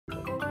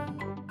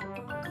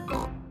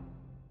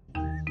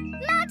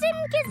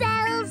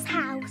Gazelle's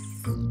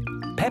house.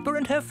 Peppa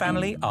and her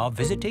family are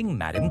visiting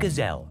Madame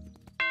Gazelle.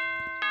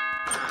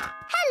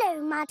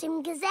 Hello,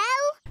 Madame Gazelle.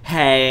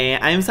 Hey,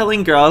 I'm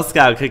selling Girl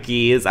Scout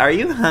cookies. Are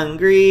you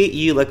hungry?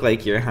 You look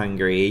like you're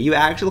hungry. You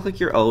actually look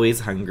like you're always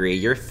hungry.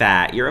 You're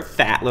fat. You're a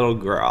fat little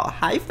girl.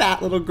 Hi,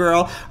 fat little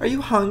girl. Are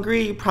you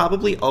hungry? You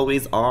probably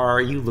always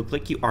are. You look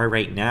like you are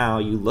right now.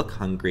 You look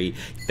hungry,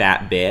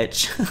 fat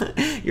bitch.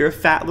 You're a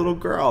fat little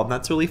girl.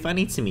 That's really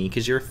funny to me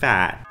because you're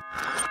fat.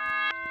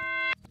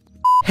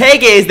 Hey,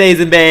 gays, days,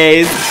 and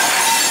bays.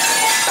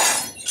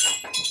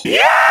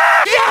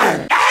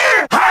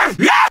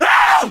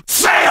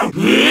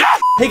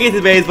 Hey guys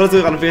and babes, what's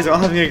going on? You're all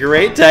having a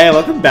great day.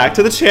 Welcome back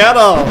to the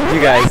channel.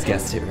 You guys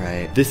guessed it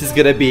right. This is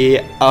gonna be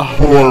a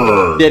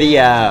horror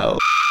video.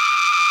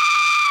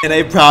 And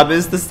I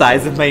promise the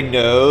size of my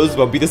nose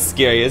won't be the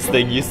scariest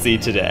thing you see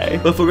today.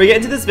 Before we get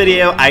into this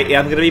video, I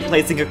am gonna be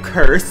placing a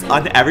curse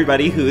on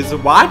everybody who's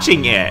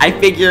watching it. I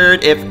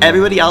figured if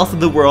everybody else in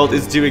the world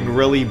is doing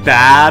really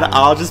bad,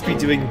 I'll just be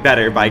doing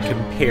better by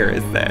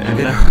comparison. I'm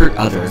gonna hurt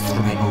others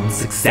for my own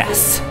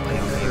success.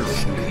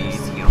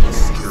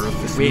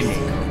 Really?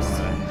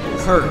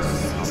 Curse.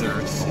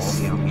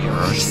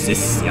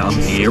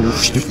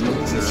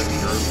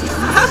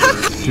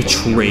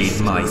 Betrayed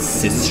my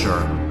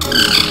sister.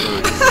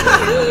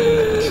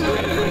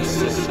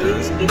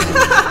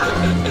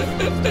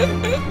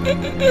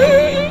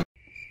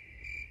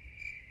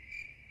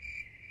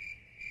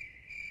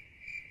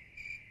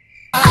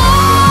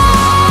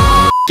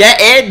 Get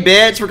in,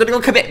 bitch! We're gonna go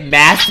commit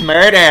mass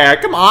murder!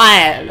 Come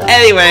on!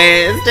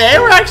 Anyways, today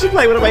we're actually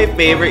playing one of my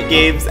favorite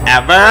games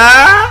ever!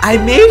 I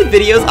made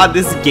videos on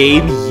this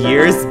game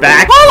years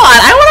back. Hold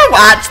on, I wanna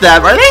watch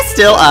them! Are they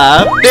still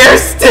up? They're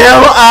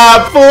still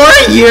up!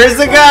 4 years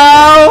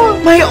ago!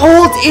 My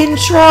old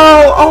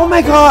intro! Oh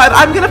my god,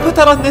 I'm gonna put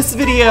that on this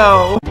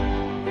video!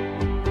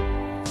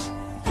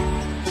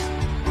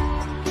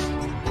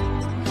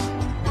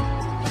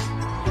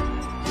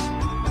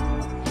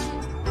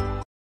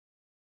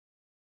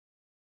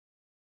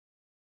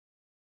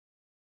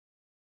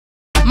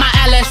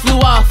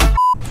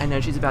 I know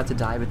she's about to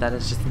die, but that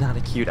is just not a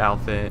cute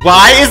outfit.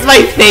 Why is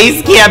my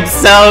face cam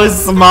so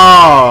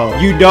small?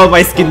 You know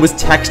my skin was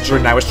textured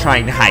and I was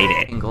trying to hide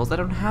it. Triangles? I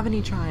don't have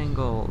any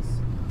triangles.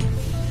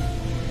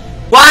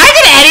 Why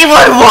did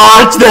anyone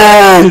watch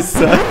this?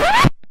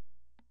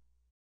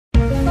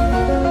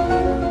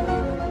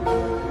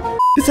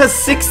 This has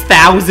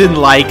 6,000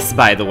 likes,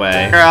 by the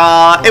way.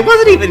 Girl, it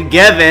wasn't even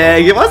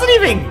giving. It wasn't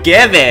even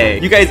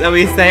giving. You guys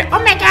always say, oh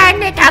my god,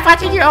 Nick, I'm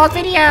watching your old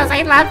videos.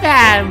 I love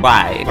them.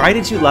 Why? Why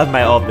did you love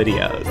my old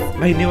videos?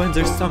 My new ones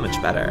are so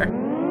much better.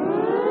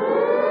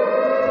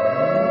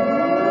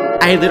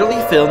 I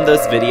literally filmed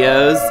those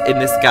videos in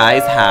this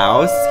guy's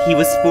house. He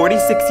was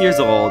 46 years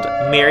old,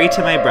 married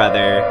to my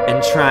brother,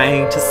 and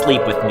trying to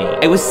sleep with me.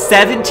 I was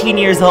 17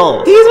 years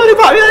old. He's the one who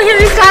bought me that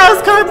Harry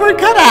Styles cardboard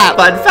cutout.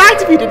 Fun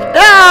fact if you didn't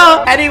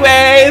know.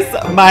 Anyways,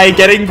 my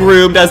getting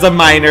groomed as a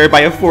minor by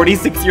a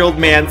 46-year-old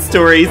man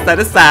story set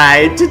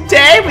aside.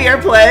 Today we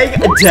are playing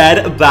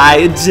Dead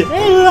by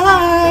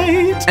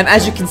Daylight. And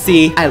as you can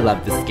see, I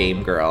love this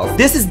game, girls.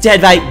 This is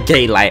Dead by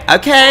Daylight,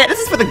 okay? This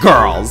is for the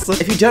girls.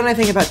 If you don't know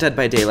anything about Dead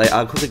by Daylight,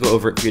 I'll quickly go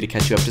over it for you to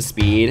catch you up to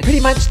speed. Pretty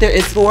much there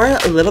is 4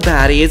 little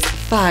baddies,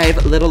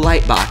 5 little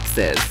light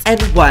boxes,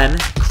 and 1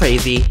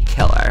 crazy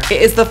killer.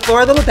 It is the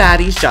 4 little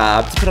baddies'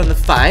 job to put on the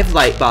 5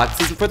 light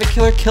boxes before the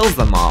killer kills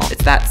them all.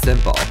 It's that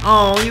simple.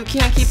 Oh, you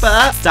can't keep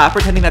up? Stop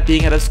pretending that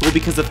being out of school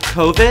because of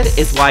COVID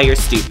is why you're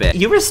stupid.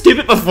 You were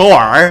stupid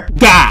before.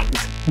 Gagged.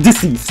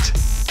 Deceased.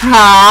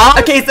 Huh?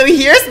 Okay, so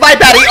here's my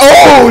baddie.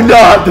 Oh,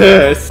 not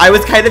this. I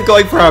was kind of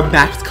going for a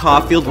Max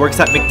Caulfield works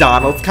at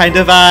McDonald's kind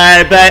of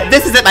vibe, but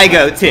this isn't my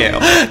go-to.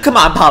 Come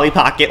on, Polly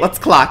Pocket, let's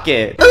clock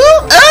it. Ooh,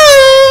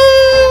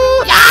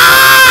 ooh,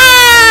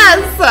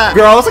 yes!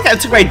 Girls, I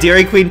took my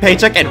Dairy Queen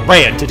paycheck and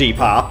ran to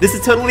Depop. This is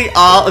totally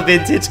all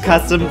vintage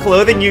custom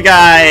clothing, you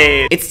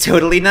guys. It's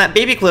totally not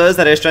baby clothes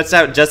that are stretched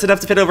out just enough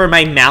to fit over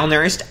my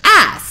malnourished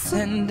ass.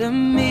 And a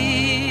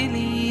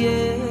million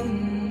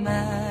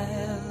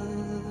miles.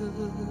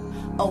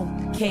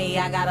 Okay,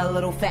 I got a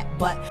little fat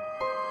butt.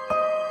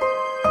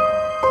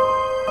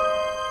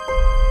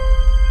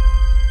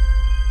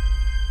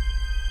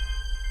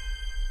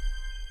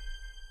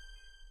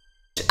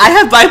 I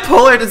have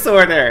bipolar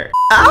disorder.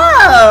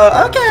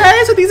 Oh,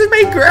 okay, so these are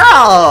my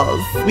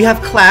girls. We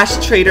have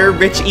Clash Trader,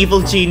 Rich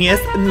Evil Genius,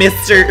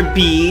 Mr.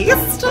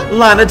 Beast,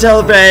 Lana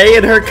Del Rey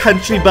in her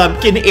country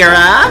bumpkin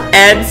era,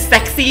 and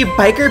sexy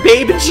biker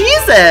babe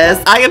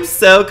Jesus. I am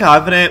so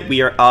confident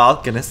we are all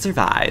gonna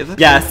survive.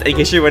 Yes, in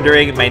case you're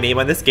wondering, my name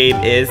on this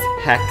game is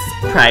Hex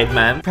Pride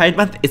Month. Pride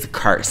Month is a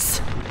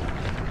curse.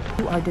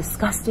 You are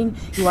disgusting.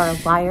 You are a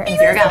liar. And You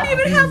don't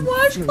even have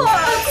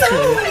washcloths.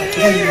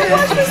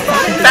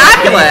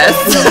 Fabulous!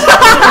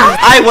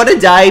 I wanna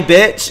die,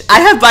 bitch. I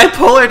have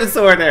bipolar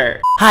disorder.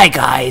 Hi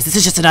guys, this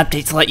is just an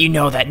update to let you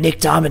know that Nick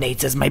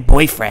Dominates is my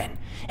boyfriend,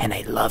 and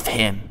I love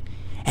him.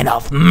 And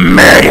I'll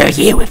murder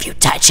you if you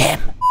touch him.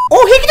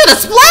 Oh, he can do the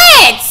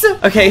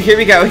splits! Okay, here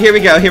we go, here we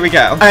go, here we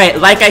go. All right,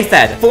 like I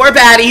said, 4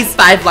 baddies,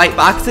 5 light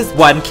boxes,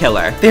 1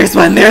 killer. There's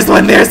one, there's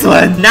one, there's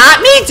one.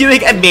 Not me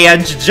doing a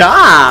man's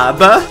job.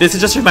 This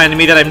is just reminding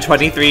me that I'm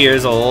 23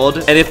 years old,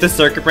 and if the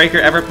circuit breaker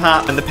ever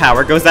pops and the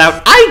power goes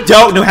out, I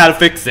don't know how to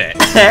fix it.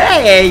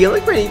 Hey, you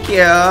look pretty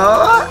cute.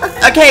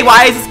 Okay,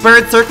 why is this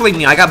bird circling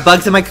me? I got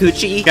bugs in my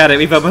coochie. Got it,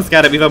 we've almost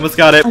got it, we've almost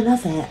got it. I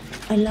love it.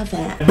 I love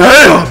it.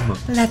 BAM!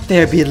 Let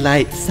there be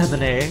light,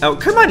 summoner. Oh,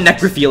 come on,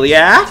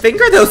 necrophilia.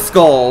 Finger those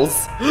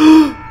skulls.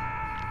 Ooh!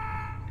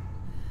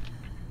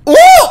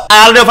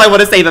 I don't know if I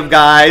want to save them,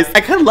 guys. I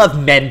kind of love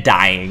men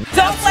dying.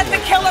 Don't let the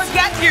killer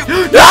get you!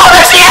 No,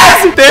 there she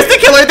is! There's the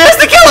killer, there's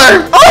the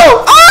killer!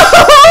 Oh!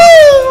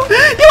 Oh!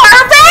 You are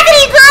a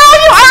raggedy girl!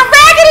 You are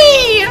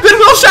raggedy!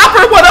 Goodwill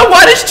Shopper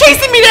 101 is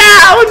chasing me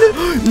down!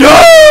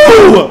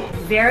 No!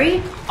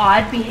 Very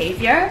odd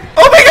behavior.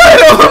 Oh my god!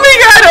 Oh my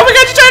god! Oh my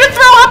god! She's trying to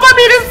throw up on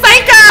me! This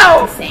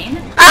psycho! Insane.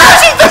 Ah!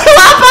 She threw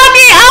up on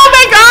me! Oh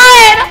my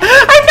god!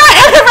 I'm not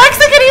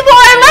anorexic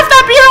anymore! I left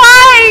that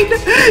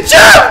behind!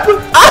 Jump!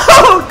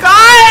 Oh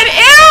god!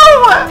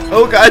 Ew!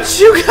 Oh god!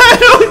 You god!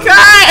 Oh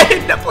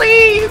god!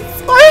 Please!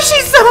 Why is she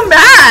so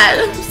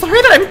mad? I'm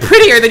sorry that I'm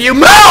prettier than you.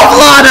 Move,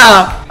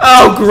 Lana!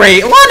 Oh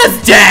great!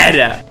 Lana's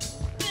dead!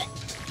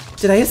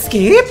 Did I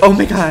escape? Oh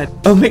my god.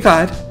 Oh my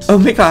god. Oh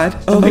my god.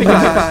 Oh my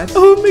god.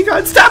 Oh my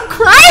god. Stop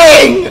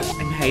crying!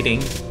 I'm hiding.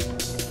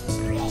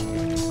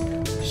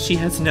 She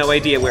has no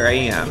idea where I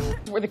am.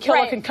 Where the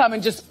killer can come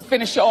and just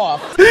finish you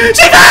off. She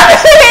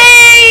got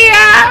me!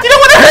 You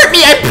don't want to hurt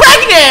me! I'm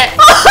pregnant!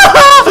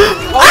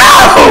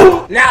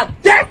 Ow! Now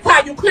that's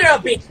how you clear a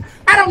bitch.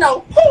 I don't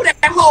know who that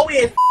hoe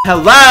is.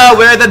 Hello,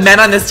 where are the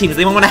men on this team? Does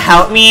anyone want to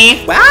help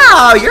me?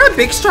 Wow, you're a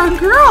big, strong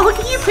girl. Look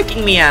at you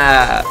picking me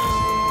up.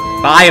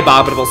 Bye,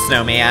 abominable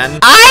snowman.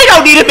 I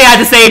don't need a man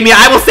to save me.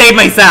 I will save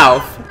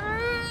myself.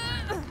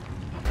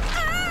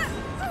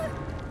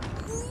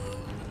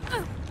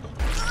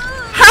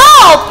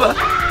 Help!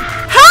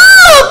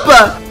 Help!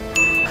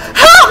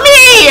 Help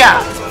me!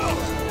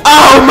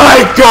 Oh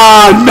my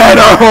god, men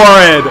are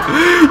horrid!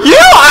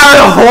 You are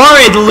a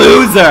horrid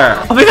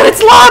loser! Oh my god, it's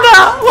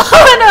Lana!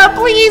 Lana,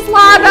 please,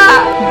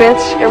 Lana!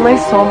 Bitch, you're my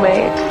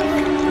soulmate.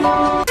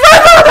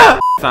 Lana!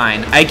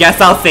 Fine, I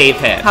guess I'll save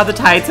him. How the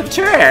tides have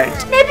turned.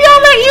 Maybe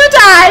I'll let you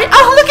die.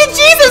 Oh, look at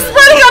Jesus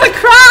running on a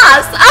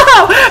cross.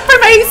 Oh, for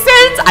my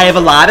sins, I have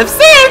a lot of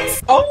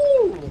sins. Oh.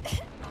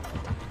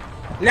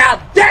 Now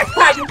that's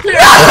how you clear No!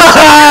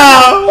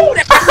 who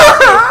that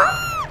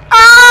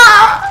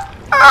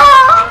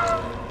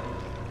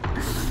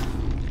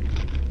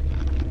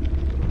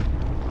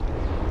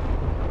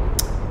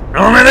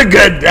I'm in a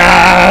good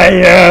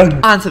die.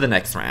 On to the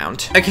next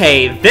round.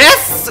 Okay,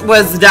 this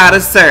was not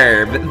a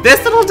serve.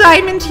 This little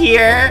diamond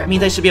here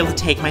means I should be able to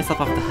take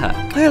myself off the hook.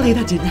 Clearly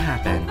that didn't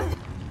happen.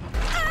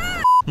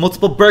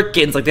 Multiple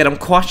Birkins, like they don't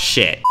cost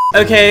shit.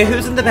 Okay,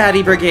 who's in the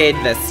baddie brigade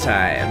this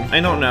time? I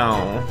don't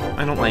know.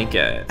 I don't like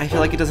it. I feel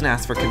like it doesn't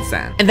ask for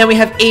consent. And then we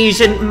have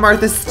Asian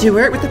Martha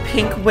Stewart with a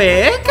pink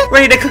wig,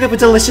 ready to cook up a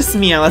delicious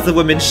meal as a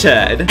woman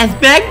should.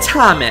 And Meg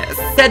Thomas,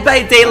 Dead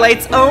by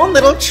Daylight's own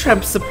little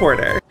Trump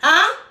supporter.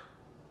 Huh?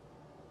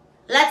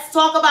 Let's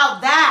talk about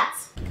that.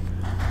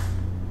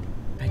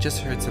 I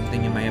just heard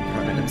something in my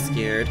apartment. I'm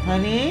scared.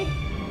 Honey?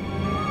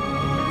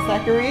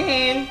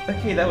 Saccharine?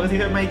 Okay, that was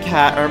either my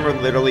cat or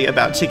I'm literally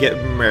about to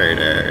get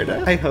murdered.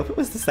 I hope it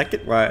was the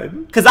second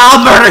one. Cause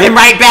I'll murder him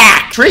right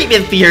back!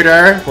 Treatment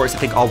theater! Of course, I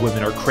think all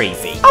women are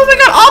crazy. Oh my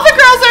god, all the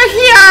girls are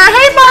here!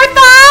 Hey,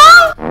 Martha!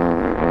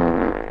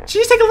 Did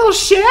you just take a little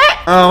shit?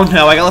 Oh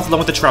no, I got left alone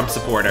with the Trump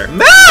supporter.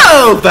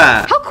 Move!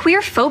 How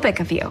queer-phobic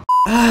of you.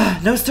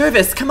 No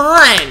service, come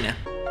on!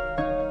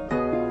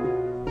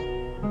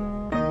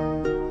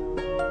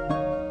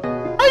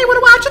 You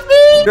wanna watch with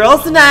me?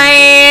 Girls'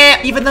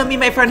 night! Even though me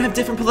and my friend have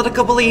different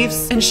political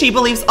beliefs, and she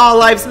believes all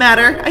lives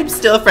matter, I'm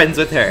still friends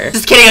with her.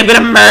 Just kidding, I'm gonna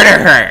murder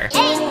her!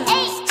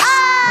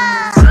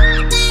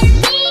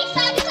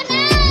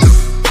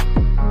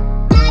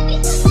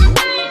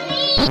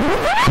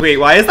 Wait,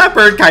 why is that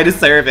bird kind of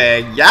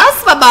serving?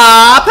 Yes,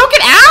 mama! Poke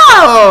it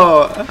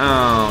out!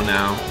 Oh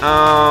no.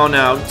 Oh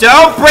no.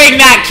 Don't bring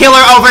that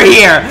killer over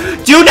here!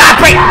 Do not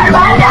bring-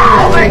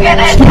 We're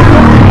gonna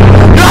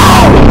die!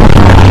 No!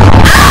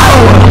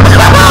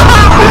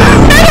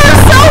 Men are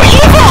so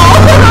evil!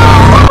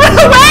 Run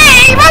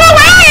away! Run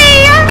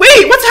away!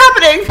 Wait, what's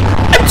happening?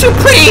 I'm too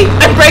pretty!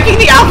 I'm breaking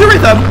the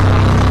algorithm!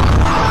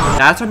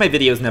 That's why my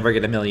videos never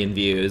get 1 million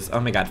views. Oh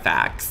my god,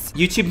 facts.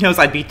 YouTube knows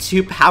I'd be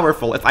too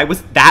powerful if I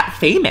was that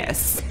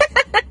famous.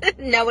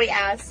 No, we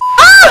asked.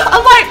 Ah! A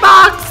light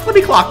box! Let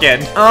me clock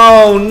in.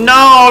 Oh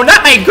no,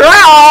 not my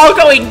girl!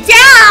 Going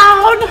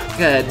down!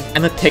 Good.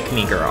 I'm a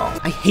pick-me girl.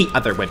 I hate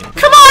other women.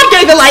 Come on,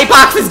 getting the light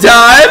box is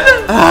done!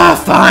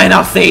 Ah, fine,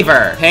 I'll save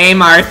her. Hey,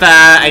 Martha,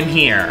 I'm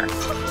here.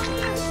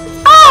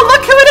 Oh,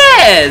 look who it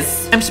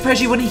is! I'm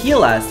surprised you wouldn't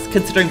heal us,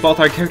 considering both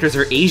our characters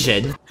are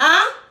Asian.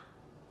 Huh?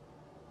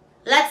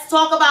 Let's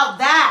talk about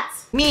that.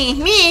 Me!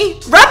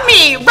 Rub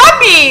me! Rub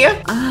me!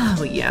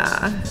 Oh,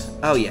 yeah.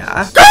 Oh,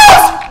 yeah.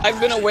 Girls! I've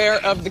been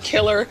aware of the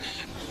killer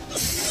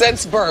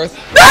since birth.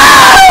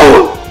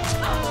 No!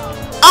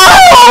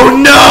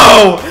 Oh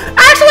no!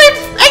 Actually,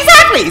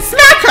 exactly!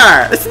 Smack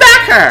her!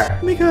 Smack her!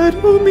 Oh my god,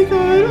 oh my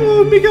god,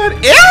 oh my god.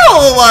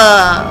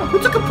 Ew! Who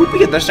took a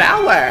poopy in the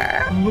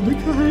shower? Oh my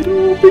god,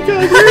 oh my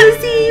god. Where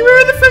is he?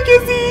 Where the frick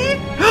is he?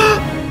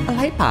 A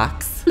light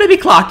box. Let me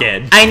clock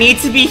in. I need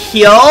to be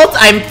healed?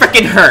 I'm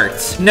freaking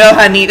hurt. No,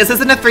 honey, this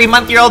isn't a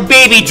 3-month-old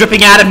baby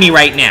dripping out of me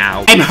right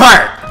now. I'm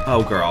hurt.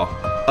 Oh, girl.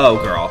 Oh,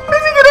 girl. Is he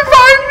gonna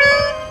find me?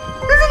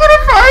 Is he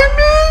gonna find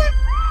me?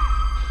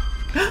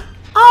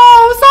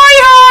 Oh,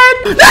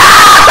 Zion!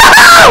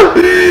 No!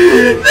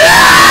 No!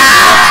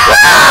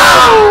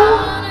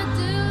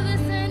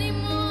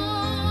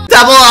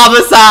 Double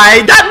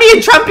homicide! Not me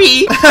and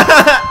Trumpy!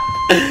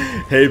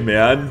 Hey,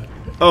 man.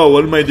 Oh,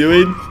 what am I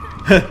doing?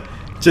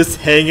 Just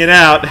hanging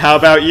out. How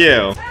about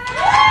you?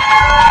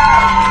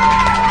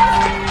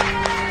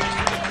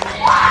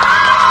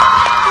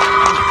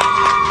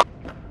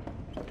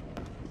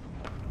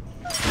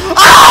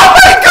 Oh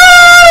my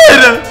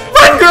god!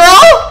 Run,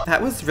 girl!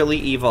 That was really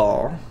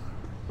evil.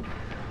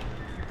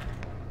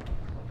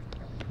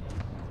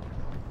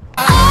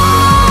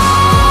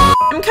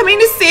 I'm coming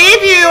to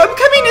save you! I'm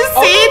coming to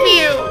save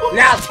you!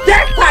 Now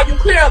that's how you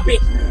clear a bitch.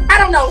 I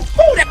don't know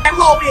who that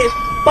hoe is,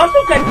 but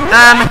you can.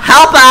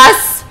 Help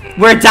us!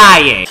 We're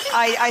dying.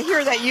 I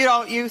hear that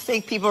you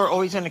think people are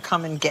always gonna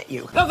come and get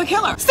you. No, the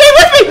killer. Stay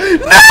with me!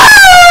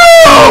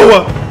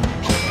 No!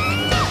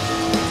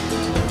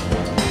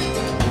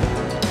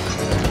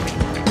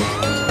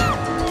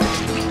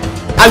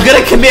 I'm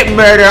gonna commit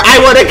murder. I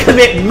wanna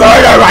commit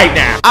murder right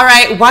now. All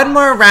right, one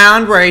more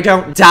round where I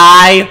don't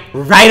die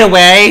right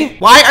away.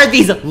 Why are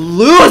these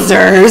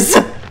losers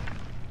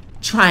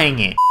trying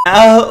it?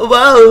 Oh,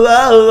 whoa,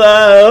 whoa,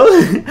 whoa.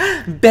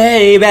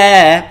 Baby,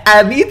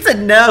 I need to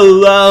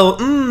know.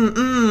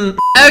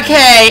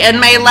 Okay, and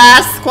my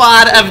last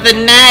squad of the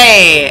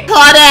night.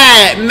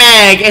 Claudette,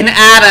 Meg, and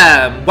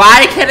Adam.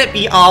 Why can't it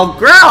be all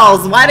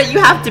girls? Why do you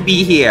have to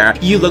be here?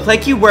 You look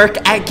like you work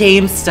at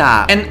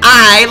GameStop. And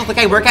I look like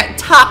I work at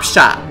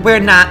Topshop. We're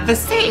not the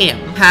same.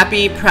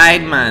 Happy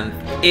Pride Month.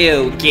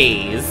 Ew,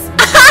 gays.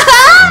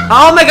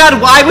 Oh my god,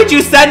 why would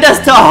you send us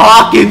to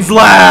Hawkins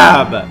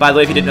Lab? By the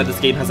way, if you didn't know, this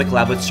game has a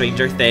collab with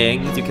Stranger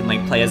Things. You can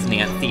like play as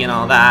Nancy and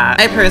all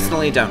that. I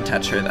personally don't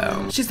touch her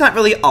though. She's not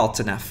really alt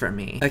enough for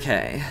me.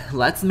 Okay,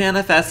 let's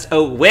manifest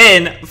a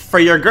win for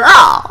your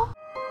girl.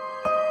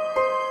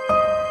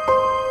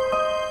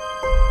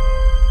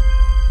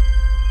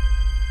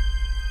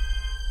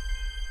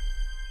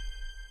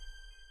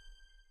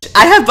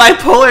 I have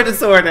bipolar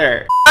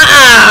disorder.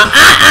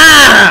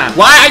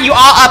 Why are you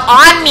all up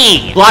on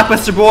me?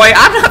 Blockbuster boy,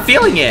 I'm not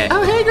feeling it.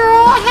 Oh, hey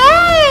girl,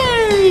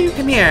 hey.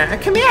 Come here,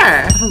 come here.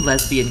 I have a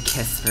lesbian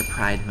kiss for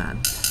Pride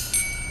Month.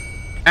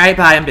 All right,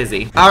 bye, I'm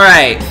busy. All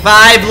right,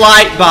 5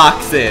 light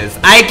boxes.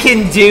 I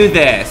can do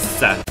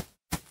this.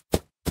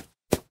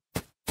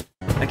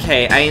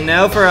 Okay, I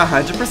know for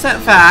 100%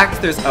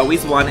 fact there's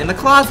always one in the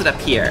closet up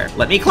here.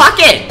 Let me clock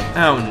it.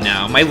 Oh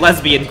no, my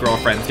lesbian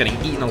girlfriend's getting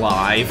eaten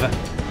alive.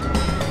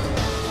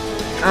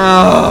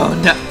 Oh,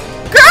 no.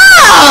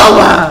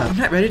 Girl! I'm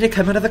not ready to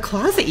come out of the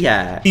closet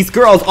yet. These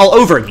girls all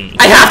over me.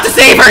 I have to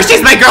save her.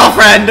 She's my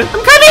girlfriend. I'm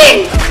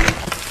coming.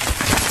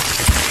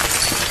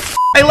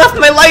 I left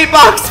my light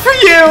box for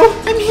you.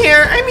 I'm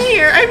here. I'm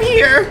here. I'm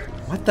here.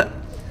 What the?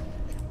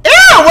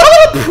 Ew, what a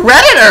little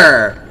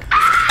predator.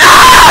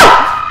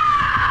 Ah!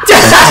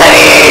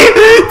 Daddy!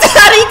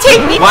 Daddy,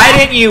 take me! Why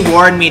didn't you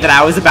warn me that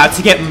I was about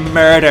to get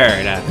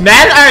murdered?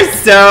 Men are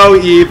so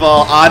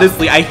evil.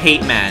 Honestly, I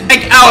hate men.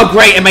 Like, oh,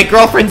 great, and my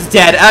girlfriend's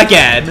dead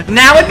again.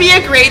 Now would be a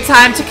great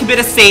time to commit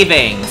a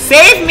saving.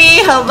 Save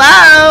me,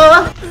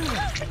 hello?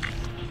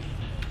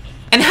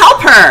 And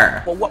help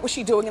her. Well, what was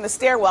she doing in the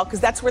stairwell? Because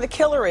that's where the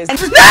killer is. No!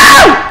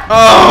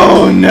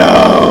 Oh,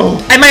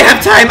 no. I might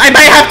have time. I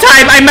might have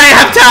time. I might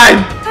have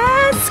time.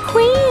 Yes,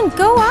 queen.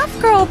 Go off,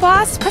 girl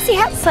boss. Pussy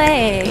hat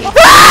slay. Run!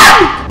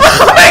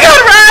 Oh my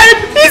god, run!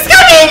 He's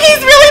coming!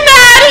 He's really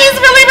mad! He's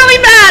really, really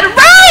mad!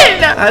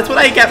 Run! That's what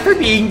I get for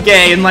being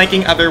gay and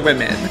liking other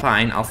women.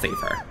 Fine, I'll save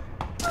her.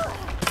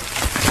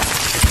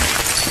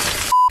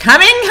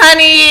 Coming,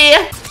 honey!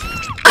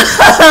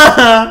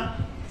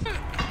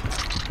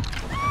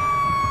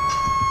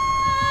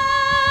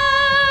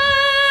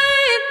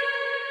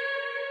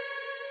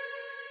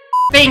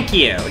 Thank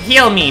you.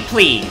 Heal me,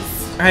 please.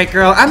 Alright,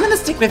 girl, I'm gonna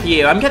stick with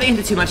you. I'm getting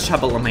into too much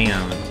trouble on my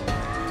own.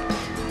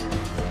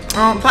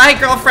 Oh, bye,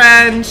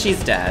 girlfriend.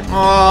 She's dead.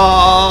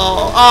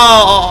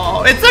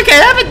 Oh, it's okay.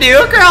 I have a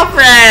new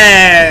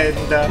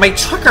girlfriend. My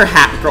trucker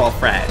hat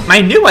girlfriend. My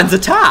new one's a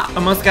top.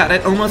 Almost got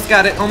it, almost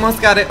got it,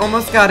 almost got it,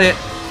 almost got it.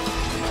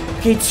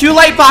 Okay, 2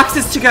 light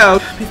boxes to go.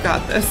 We've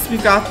got this,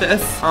 we've got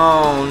this.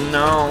 Oh,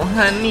 no,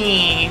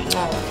 honey.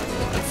 Oh,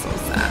 that's so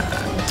sad.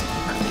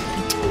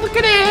 Look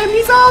at him,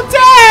 he's all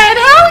dead.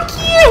 How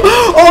cute.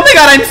 Oh my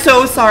god, I'm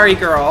so sorry,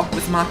 girl. I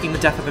was mocking the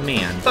death of a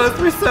man. Close,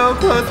 we're so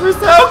close, we're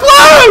so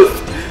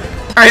close.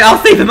 All right, I'll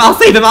save him, I'll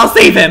save him, I'll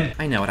save him.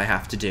 I know what I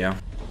have to do.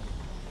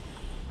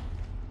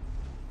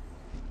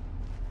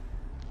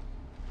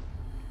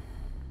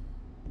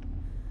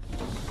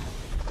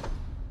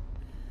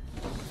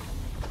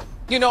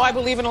 You know I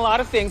believe in a lot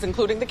of things,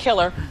 including the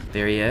killer.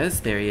 There he is.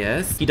 There he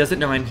is. He doesn't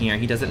know I'm here.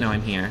 He doesn't know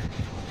I'm here.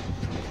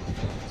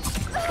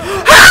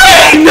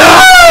 Hey!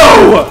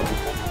 No!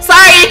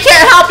 Sorry, you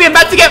can't help me. I'm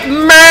about to get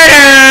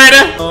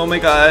murdered. Oh my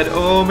god.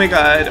 Oh my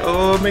god.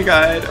 Oh my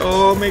god.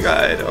 Oh my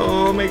god.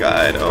 Oh my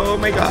god. Oh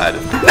my god.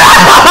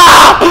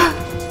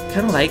 No!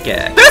 Kind of like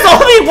it. There's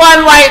only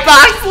one white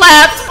box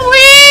left.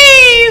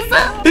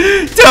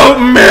 Please.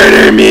 Don't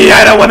murder me.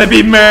 I don't want to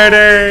be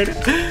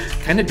murdered.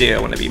 Kind of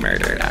do want to be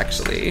murdered,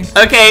 actually.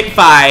 Okay,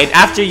 fine.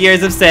 After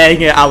years of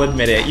saying it, I'll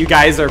admit it. You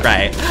guys are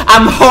right.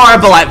 I'm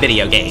horrible at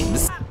video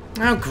games.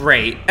 Oh,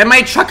 great. And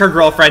my trucker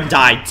girlfriend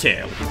died,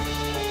 too.